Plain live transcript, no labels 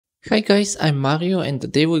Hi guys, I'm Mario and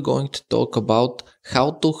today we're going to talk about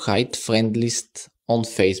how to hide friend list on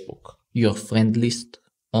Facebook. Your friend list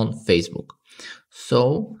on Facebook.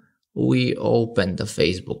 So we open the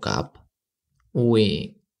Facebook app,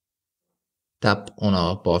 we tap on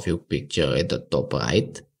our profile picture at the top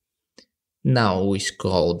right. Now we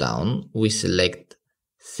scroll down, we select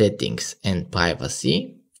settings and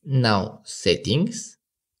privacy. Now settings,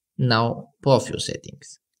 now profile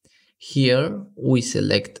settings. Here we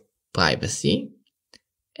select privacy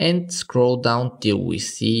and scroll down till we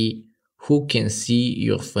see who can see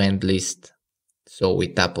your friend list. So we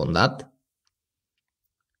tap on that.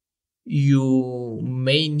 You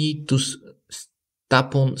may need to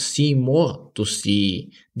tap on see more to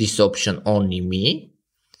see this option only me.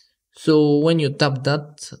 So when you tap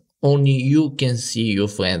that, only you can see your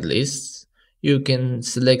friend lists. You can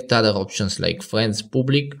select other options like friends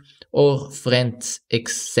public or friends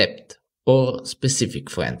except or specific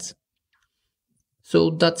friends. So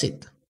that's it.